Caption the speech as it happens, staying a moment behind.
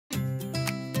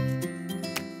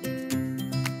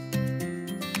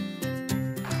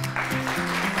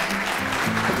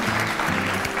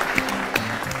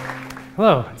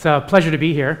Hello, it's a pleasure to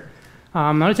be here.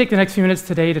 I'm going to take the next few minutes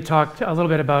today to talk a little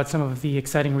bit about some of the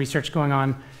exciting research going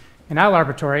on in our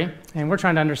laboratory, and we're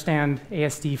trying to understand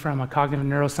ASD from a cognitive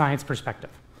neuroscience perspective.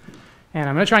 And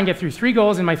I'm going to try and get through 3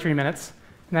 goals in my 3 minutes,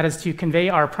 and that is to convey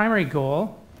our primary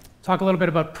goal, talk a little bit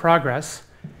about progress,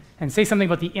 and say something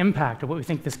about the impact of what we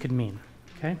think this could mean.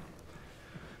 Okay?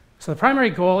 So the primary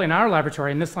goal in our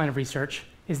laboratory in this line of research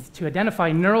is to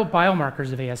identify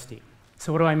neurobiomarkers of ASD.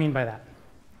 So what do I mean by that?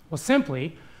 Well,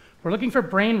 simply, we're looking for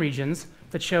brain regions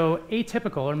that show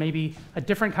atypical or maybe a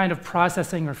different kind of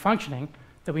processing or functioning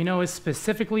that we know is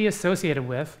specifically associated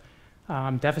with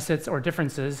deficits or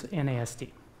differences in ASD,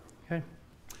 okay?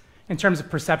 In terms of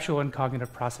perceptual and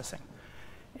cognitive processing.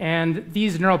 And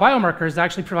these neurobiomarkers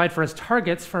actually provide for us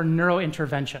targets for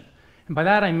neurointervention. And by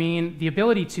that I mean the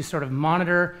ability to sort of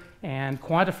monitor and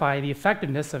quantify the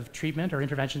effectiveness of treatment or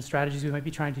intervention strategies we might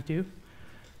be trying to do.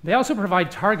 They also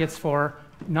provide targets for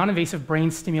non-invasive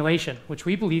brain stimulation, which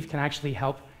we believe can actually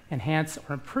help enhance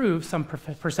or improve some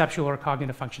perceptual or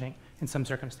cognitive functioning in some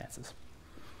circumstances.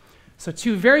 So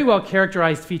 2 very well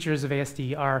characterized features of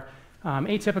ASD are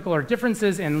atypical or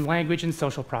differences in language and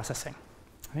social processing.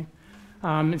 Okay?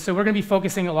 And so we're going to be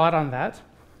focusing a lot on that.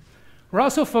 We're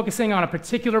also focusing on a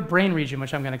particular brain region,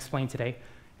 which I'm going to explain today,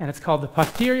 and it's called the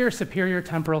posterior superior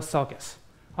temporal sulcus.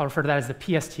 I'll refer to that as the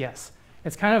PSTS.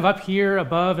 It's kind of up here,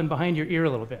 above, and behind your ear a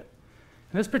little bit.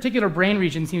 And this particular brain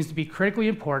region seems to be critically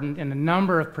important in a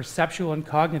number of perceptual and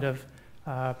cognitive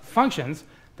functions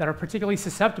that are particularly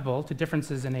susceptible to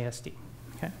differences in ASD.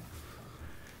 Okay?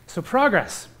 So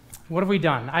progress. What have we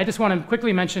done? I just want to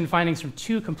quickly mention findings from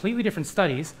 2 completely different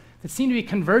studies that seem to be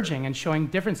converging and showing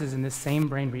differences in this same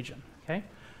brain region. Okay?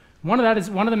 One of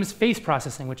them is face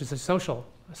processing, which is a social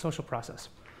process.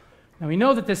 Now we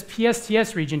know that this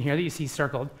PSTS region here that you see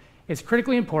circled is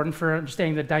critically important for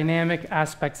understanding the dynamic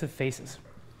aspects of faces.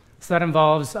 So that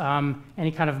involves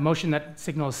any kind of motion that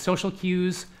signals social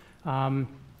cues,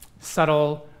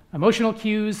 subtle emotional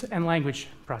cues, and language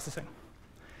processing.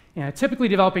 In a typically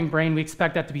developing brain, we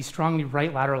expect that to be strongly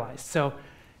right lateralized. So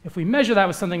if we measure that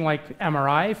with something like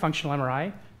MRI, functional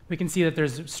MRI, we can see that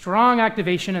there's strong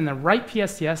activation in the right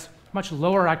PSTS, much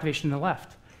lower activation in the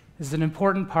left. This is an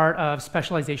important part of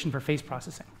specialization for face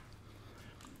processing.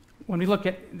 When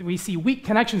we see weak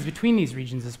connections between these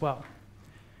regions as well.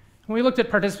 When we looked at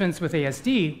participants with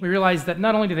ASD, we realized that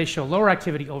not only do they show lower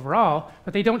activity overall,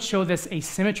 but they don't show this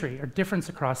asymmetry or difference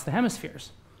across the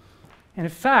hemispheres. And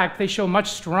in fact, they show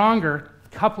much stronger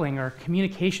coupling or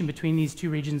communication between these 2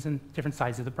 regions and different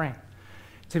sides of the brain.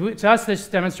 To us, this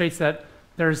demonstrates that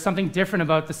there's something different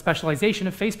about the specialization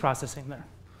of face processing there.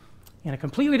 In a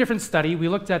completely different study, we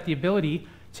looked at the ability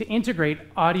to integrate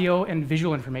audio and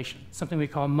visual information, something we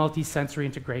call multisensory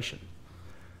integration.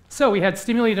 So we had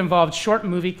stimuli that involved short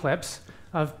movie clips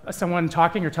of someone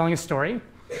talking or telling a story.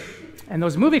 And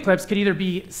those movie clips could either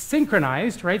be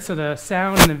synchronized, right, so the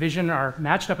sound and the vision are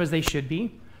matched up as they should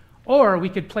be, or we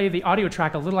could play the audio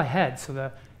track a little ahead so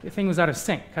the thing was out of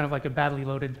sync, kind of like a badly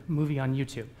loaded movie on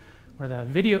YouTube, where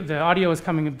the audio is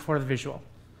coming before the visual.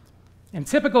 In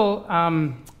typical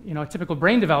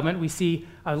brain development, we see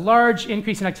a large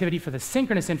increase in activity for the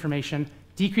synchronous information,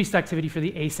 decreased activity for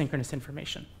the asynchronous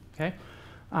information. Okay?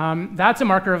 That's a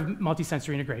marker of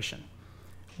multisensory integration.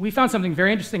 We found something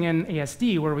very interesting in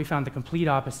ASD where we found the complete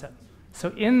opposite.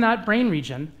 So in that brain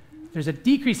region, there's a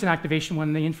decrease in activation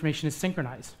when the information is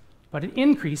synchronized, but an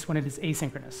increase when it is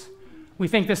asynchronous. We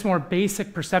think this more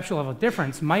basic perceptual level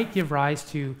difference might give rise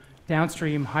to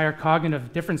downstream higher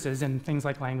cognitive differences in things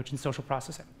like language and social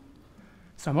processing.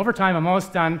 So I'm over time, I'm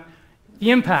almost done.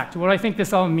 The impact, what do I think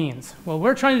this all means? Well,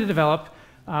 we're trying to develop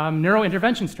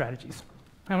neurointervention strategies.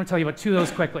 I want to tell you about 2 of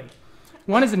those quickly.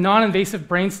 One is a non-invasive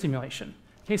brain stimulation.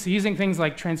 Okay, so using things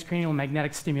like transcranial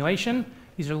magnetic stimulation,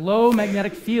 these are low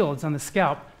magnetic fields on the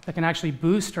scalp that can actually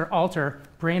boost or alter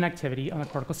brain activity on the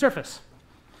cortical surface.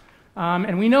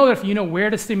 And we know that if you know where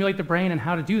to stimulate the brain and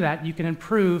how to do that, you can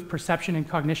improve perception and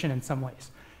cognition in some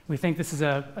ways. We think this is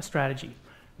a strategy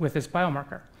with this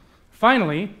biomarker.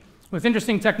 Finally, with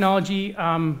interesting technology,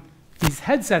 these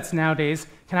headsets nowadays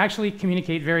can actually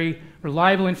communicate very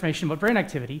reliable information about brain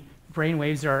activity, brain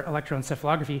waves or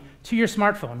electroencephalography, to your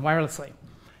smartphone wirelessly.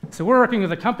 So we're working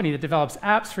with a company that develops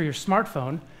apps for your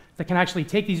smartphone that can actually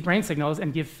take these brain signals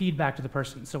and give feedback to the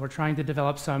person. So we're trying to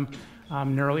develop some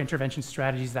neurointervention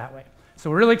strategies that way. So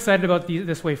we're really excited about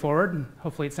this way forward, and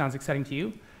hopefully it sounds exciting to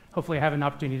you. Hopefully I have an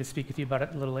opportunity to speak with you about it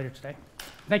a little later today.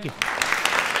 Thank you.